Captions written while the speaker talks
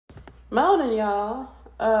Morning, y'all.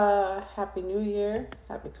 Happy New Year.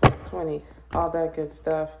 Happy 2020. All that good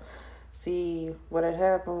stuff. See, what had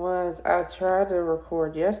happened was I tried to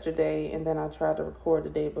record yesterday and then I tried to record the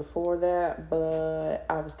day before that, but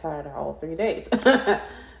I was tired of all 3 days.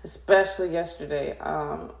 Especially yesterday.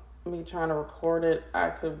 Me trying to record it, I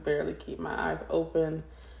could barely keep my eyes open,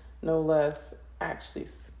 no less actually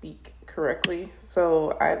speak correctly.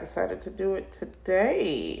 So I decided to do it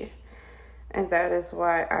today. And that is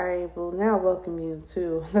why I will now welcome you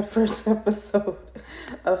to the first episode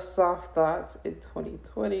of Soft Thoughts in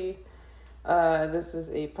 2020. This is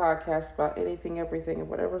a podcast about anything, everything, and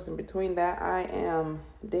whatever's in between that. I am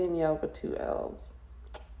Danielle with 2 L's.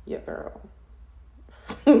 Yeah, girl.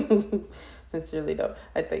 Sincerely, though,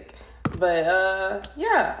 I think. But,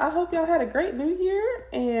 yeah, I hope y'all had a great New Year.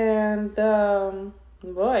 And,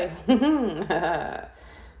 boy,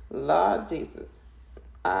 Lord Jesus.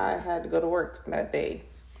 I had to go to work that day,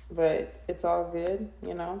 but it's all good,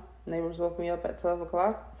 you know. Neighbors woke me up at 12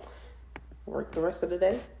 o'clock, worked the rest of the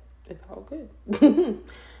day. It's all good.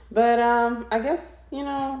 But I guess, you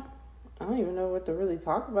know, I don't even know what to really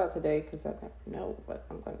talk about today because I never know what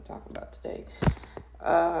I'm going to talk about today.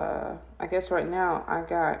 I guess right now I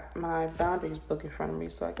got my boundaries book in front of me,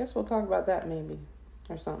 so I guess we'll talk about that maybe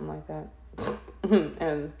or something like that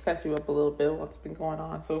and catch you up a little bit what's been going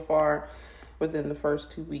on so far within the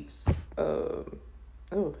first 2 weeks of,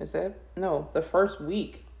 the first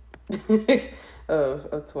week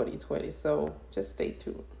of 2020. So just stay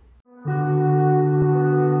tuned.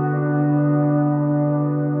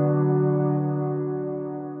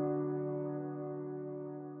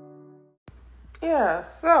 Yeah,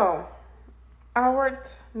 so I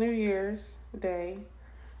worked New Year's Day,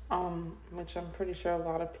 which I'm pretty sure a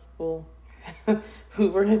lot of people who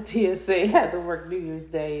were in TSA had to work New Year's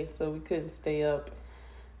Day, so we couldn't stay up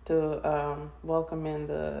to welcome in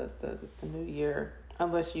the new year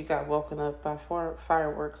unless you got woken up by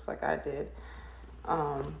fireworks like I did.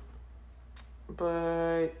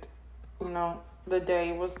 But you know, the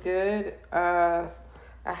day was good. I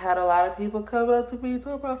had a lot of people come up to me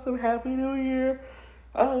talk about some Happy New Year.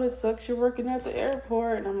 Oh, it sucks you're working at the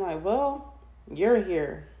airport, and I'm like, well, you're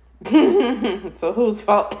here, so whose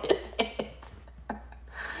fault is it?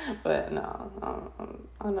 But no,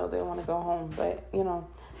 I know they want to go home, but you know,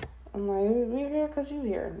 I'm like, we're here because you're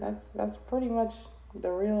here. That's pretty much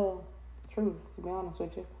the real truth, to be honest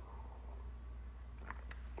with you.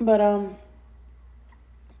 But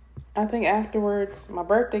I think afterwards, my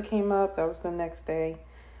birthday came up. That was the next day.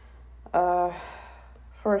 For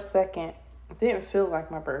a second, it didn't feel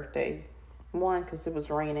like my birthday. One, because it was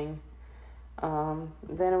raining. Then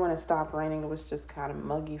when it stopped raining, it was just kind of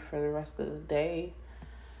muggy for the rest of the day.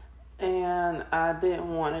 And I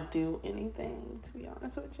didn't want to do anything, to be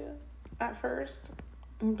honest with you, at first.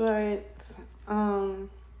 But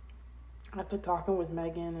after talking with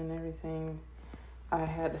Megan and everything, I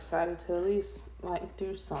had decided to at least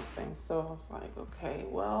do something. So I was like, okay,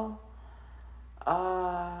 well,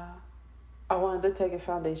 I wanted to take a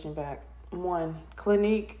foundation back. One,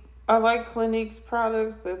 Clinique. I like Clinique's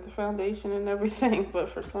products, the foundation and everything, but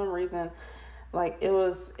for some reason,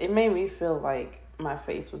 it made me feel like my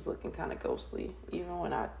face was looking kind of ghostly, even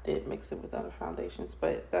when I did mix it with other foundations.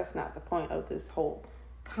 But that's not the point of this whole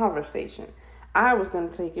conversation. I was going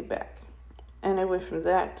to take it back. And it went from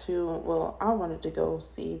that to, well, I wanted to go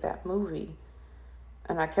see that movie.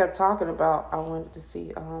 And I kept talking about I wanted to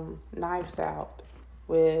see Knives Out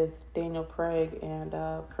with Daniel Craig and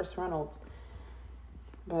Chris Reynolds.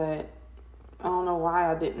 But I don't know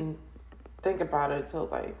why I didn't think about it until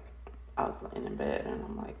I was laying in bed, and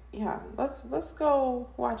I'm like, yeah, let's go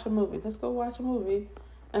watch a movie. Let's go watch a movie.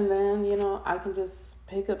 And then, you know, I can just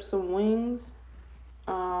pick up some wings.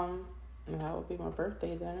 And that would be my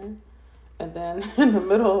birthday dinner. And then in the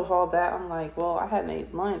middle of all that, I'm like, well, I hadn't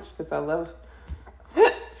ate lunch because I left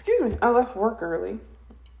work early.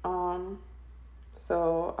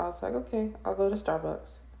 So I was like, okay, I'll go to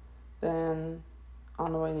Starbucks. Then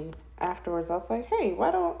on the way afterwards, I was like, hey,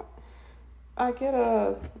 why don't I get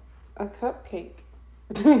a cupcake?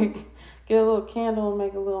 Get a little candle and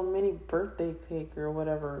make a little mini birthday cake or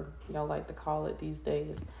whatever y'all like to call it these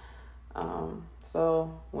days.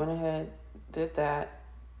 So went ahead, did that,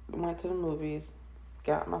 went to the movies,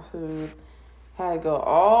 got my food, had to go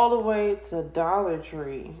all the way to Dollar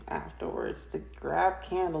Tree afterwards to grab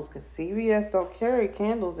candles because CVS don't carry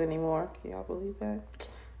candles anymore. Can y'all believe that?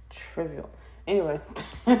 Trivial. Anyway,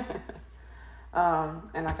 and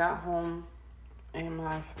I got home. And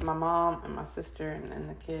my mom and my sister and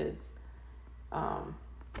the kids,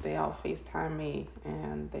 they all FaceTime me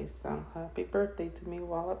and they sung happy birthday to me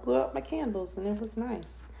while I blew out my candles, and it was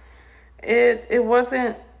nice. it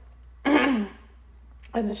wasn't an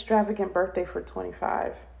extravagant birthday for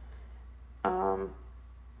 25.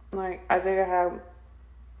 Like, I think I had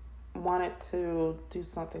wanted to do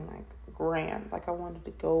something like grand. Like, I wanted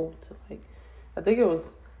to go to, like,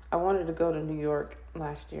 I wanted to go to New York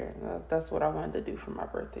last year. That's what I wanted to do for my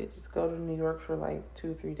birthday. Just go to New York for like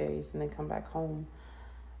 2 or 3 days and then come back home.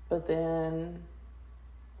 But then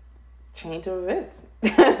change of events.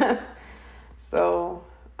 So,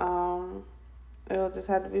 it'll just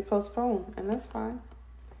have to be postponed, and that's fine.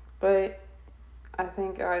 But I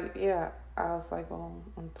think I was like, well,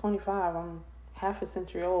 I'm 25. I'm half a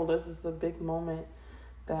century old. This is a big moment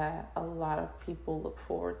that a lot of people look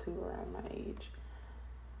forward to around my age.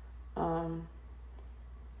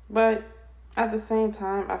 But at the same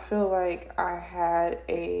time, I feel like I had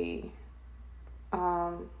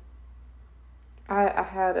I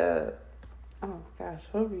had a, oh gosh,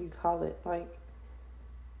 what would you call it? Like,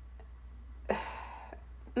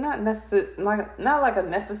 not like a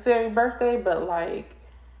necessary birthday, but like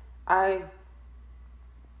I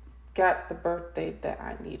got the birthday that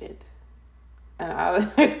I needed. And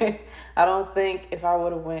I don't think if I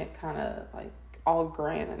would have went kind of like all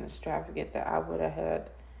grand and extravagant that I would have had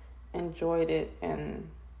enjoyed it and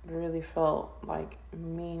really felt like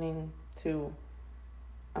meaning to,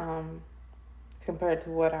 compared to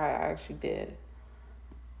what I actually did.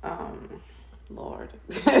 Lord.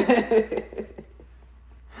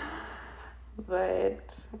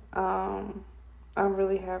 But I'm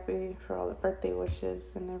really happy for all the birthday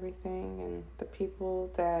wishes and everything, and the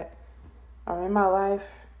people that are in my life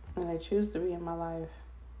and they choose to be in my life.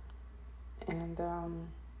 And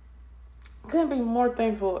couldn't be more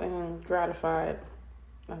thankful and gratified.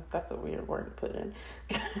 That's a weird word to put in.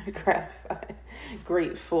 Gratified,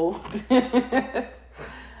 grateful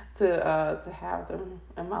to have them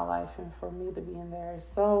in my life and for me to be in there.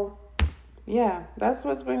 So yeah, that's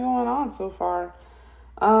what's been going on so far.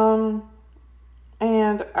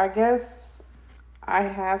 And I guess I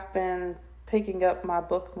have been picking up my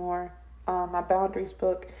book more, my boundaries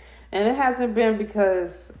book. And it hasn't been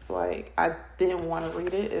because, like, I didn't want to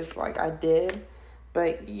read it. It's like I did.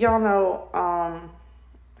 But y'all know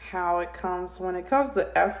how it comes when it comes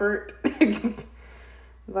to effort.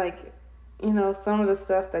 Like, you know, some of the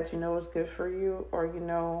stuff that you know is good for you or, you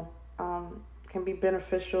know, can be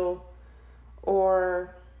beneficial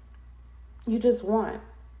or you just want.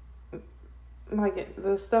 Like,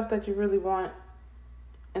 the stuff that you really want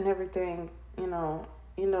and everything, you know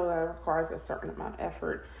that requires a certain amount of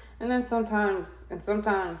effort. And then sometimes,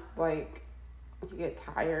 like, you get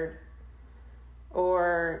tired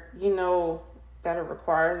or, you know, that it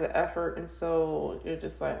requires an effort. And so you're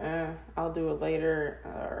just like, I'll do it later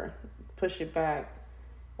or push it back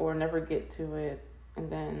or never get to it.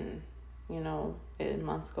 And then, you know,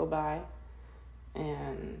 months go by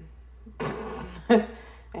and,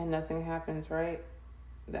 and nothing happens, right?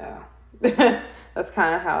 Yeah. That's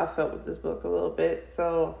kind of how I felt with this book a little bit.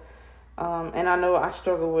 So, and I know I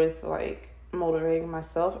struggle with like motivating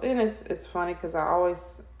myself, and it's funny because I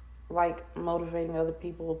always like motivating other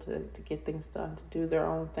people to get things done, to do their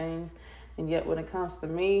own things, and yet when it comes to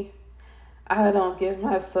me, I don't give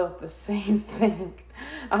myself the same thing.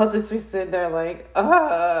 I'll just be sitting there like,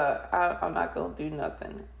 I'm not gonna do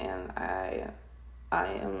nothing, and I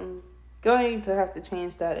am going to have to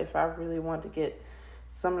change that if I really want to get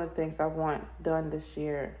some of the things I want done this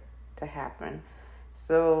year to happen.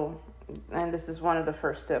 So, and this is one of the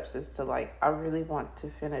first steps is to like, I really want to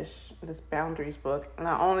finish this boundaries book.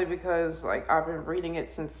 Not only because like I've been reading it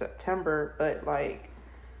since September, but like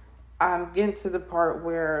I'm getting to the part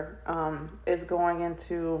where it's going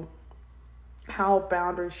into how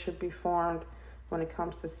boundaries should be formed when it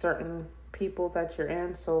comes to certain people that you're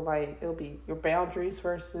in. So like it'll be your boundaries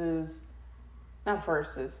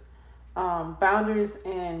boundaries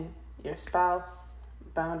in your spouse,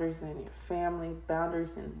 boundaries in your family,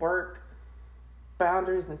 boundaries in work,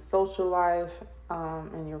 boundaries in social life,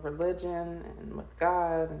 in your religion and with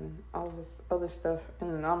God and all this other stuff.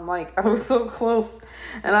 And I'm like, I was so close,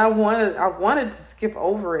 and I wanted to skip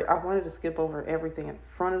over it. I wanted to skip over everything in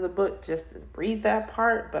front of the book just to read that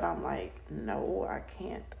part, but I'm like, no, I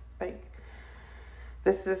can't. Like,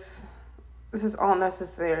 this is all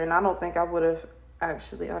necessary, and I don't think I would have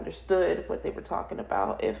actually understood what they were talking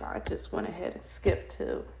about if I just went ahead and skipped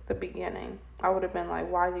to the beginning. I would have been like,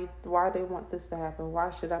 why they want this to happen?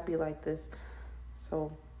 Why should I be like this?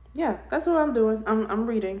 So yeah, that's what I'm doing. I'm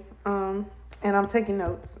reading, and I'm taking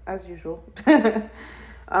notes as usual.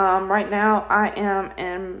 Right now I am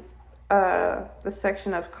in the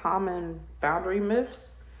section of common boundary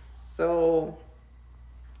myths. So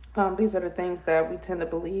these are the things that we tend to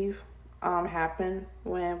believe happen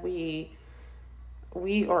when we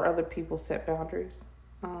or other people set boundaries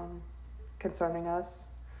concerning us.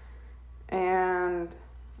 And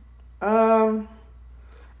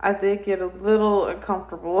I did get a little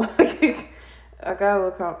uncomfortable. I got a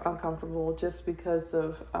little uncomfortable just because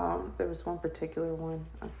of there was one particular one.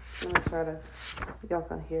 Let me try to, y'all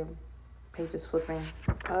can hear pages flipping.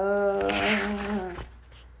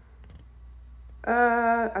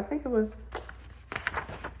 I think it was,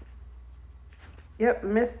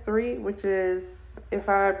 myth 3, which is if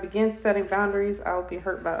I begin setting boundaries, I'll be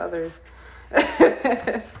hurt by others.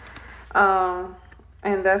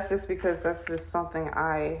 And that's just because that's just something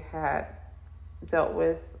I had dealt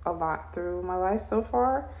with a lot through my life so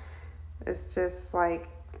far. It's just like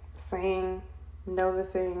saying no to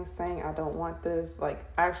things, saying I don't want this, like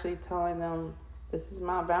actually telling them this is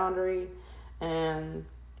my boundary, and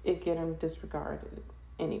it getting disregarded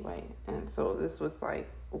anyway. And so this was like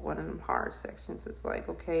one of them hard sections. It's like,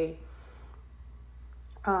 okay,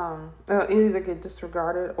 they'll either get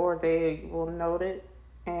disregarded or they will note it,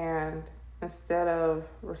 and instead of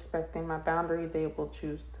respecting my boundary, they will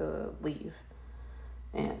choose to leave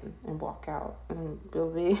and walk out. And it'll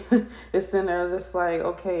be, it's in there just like,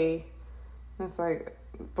 okay, it's like,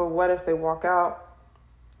 but what if they walk out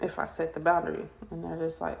if I set the boundary? And they're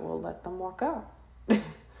just like, well, let them walk out.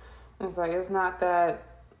 It's like, it's not that,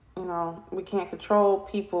 we can't control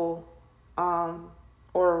people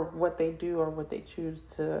or what they do or what they choose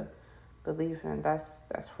to believe in. That's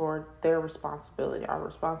for their responsibility. Our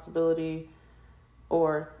responsibility,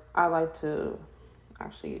 or I like to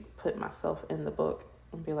actually put myself in the book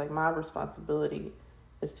and be like, my responsibility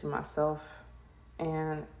is to myself,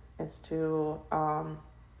 and it's to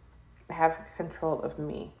have control of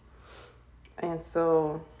me. And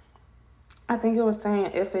so I think it was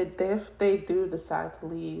saying if they do decide to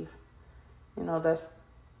leave,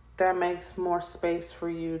 that makes more space for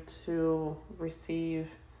you to receive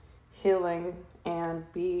healing and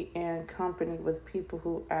be in company with people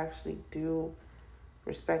who actually do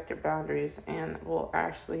respect your boundaries and will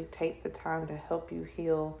actually take the time to help you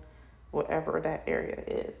heal whatever that area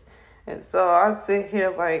is. And so I sit here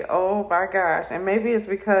like, oh my gosh. And maybe it's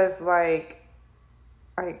because like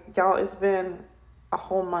y'all, it's been a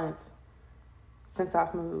whole month since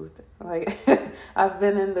I've moved. Like I've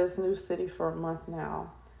been in this new city for a month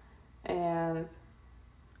now. And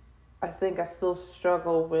I think I still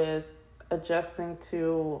struggle with adjusting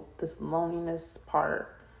to this loneliness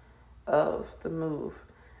part of the move.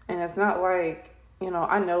 And it's not like,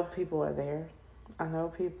 I know people are there. I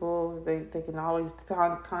know people, they can always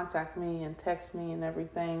contact me and text me and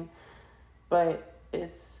everything. But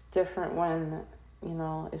it's different when,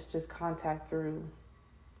 it's just contact through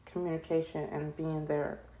communication and being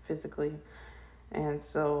there physically. And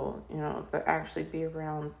so, to actually be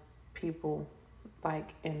around people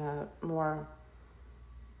like in a more,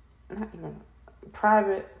 not even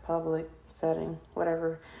private, public setting,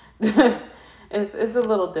 whatever, it's a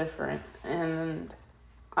little different. And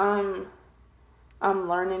I'm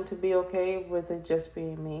learning to be okay with it just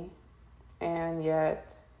being me. And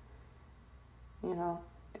yet,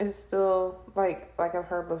 it's still like I've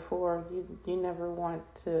heard before, you never want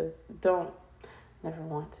to,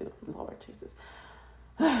 Lord Jesus.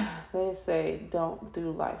 They say don't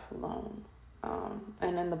do life alone.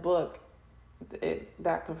 And in the book,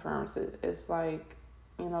 that confirms it. It's like,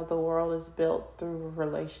 the world is built through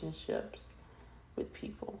relationships with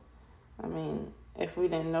people. I mean, if we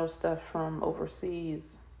didn't know stuff from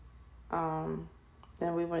overseas, then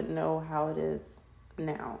we wouldn't know how it is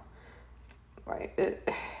now. Like,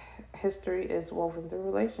 history is woven through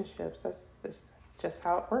relationships. That's just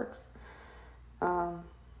how it works.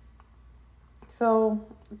 So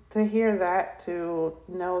to hear that, to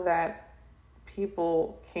know that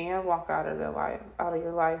people can walk out of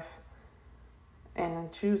your life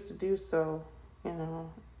and choose to do so,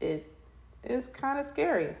 it is kind of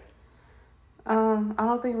scary. I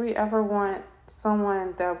don't think we ever want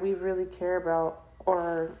someone that we really care about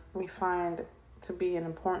or we find to be an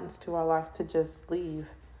importance to our life to just leave.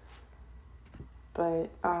 But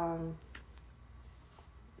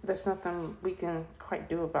there's nothing we can quite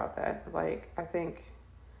do about that. Like, I think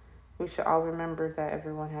we should all remember that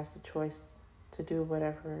everyone has the choice to do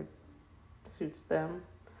whatever suits them.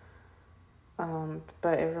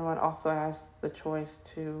 But everyone also has the choice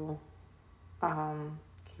to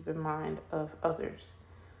keep in mind of others.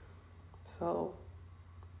 So,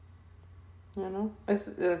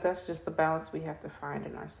 that's just the balance we have to find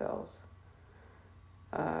in ourselves.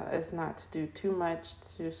 It's not to do too much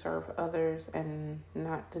to serve others and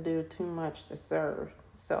not to do too much to serve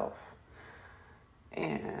self.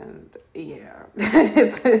 And yeah,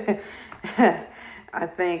 I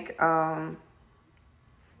think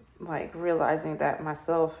like realizing that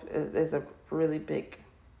myself is a really big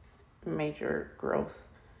major growth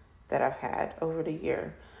that I've had over the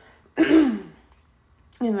year. And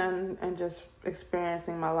just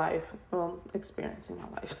experiencing my life. Well, experiencing my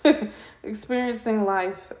life. Experiencing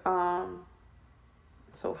life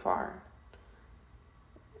so far.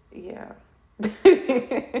 Yeah.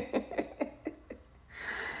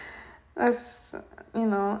 That's,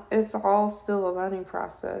 it's all still a learning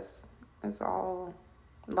process.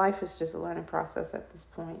 Life is just a learning process at this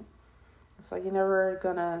point. So you're never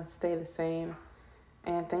gonna stay the same,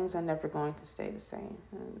 and things are never going to stay the same.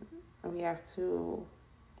 And we have to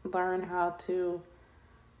learn how to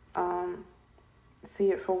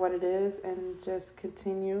see it for what it is and just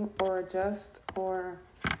continue or adjust or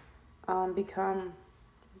become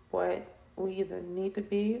what we either need to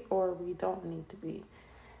be or we don't need to be.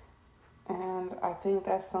 And I think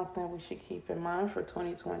that's something we should keep in mind for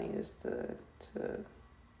 2020 is to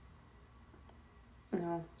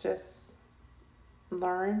just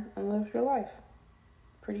learn and live your life,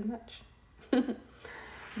 pretty much.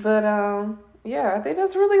 But yeah, I think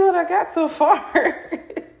that's really what I got so far.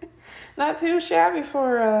 Not too shabby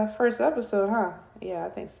for first episode, huh? Yeah, I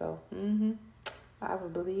think so. I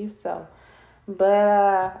would believe so.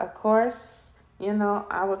 But of course,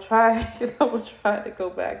 I will try. I will try to go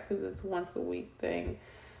back to this once a week thing,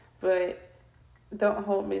 but don't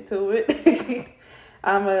hold me to it.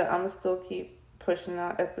 I'm still keep pushing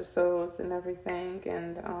out episodes and everything,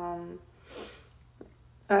 and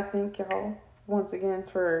I thank y'all once again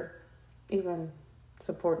for even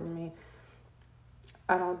supporting me.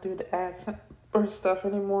 I don't do the ads or stuff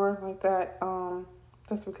anymore like that,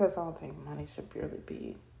 just because I don't think money should really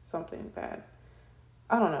be something that,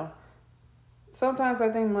 I don't know. Sometimes I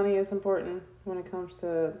think money is important when it comes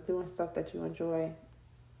to doing stuff that you enjoy,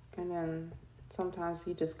 and then sometimes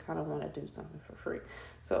you just kind of want to do something for free.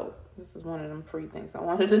 So this is one of them free things I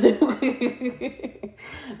wanted to do.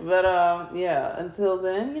 But yeah, until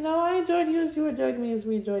then, I enjoyed you as you enjoyed me as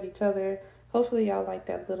we enjoyed each other. Hopefully y'all like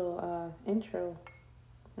that little intro.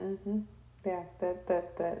 Yeah,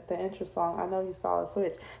 the intro song. I know you saw a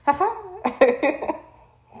switch.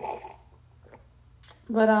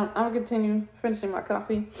 But I'm gonna continue finishing my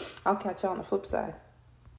coffee. I'll catch y'all on the flip side.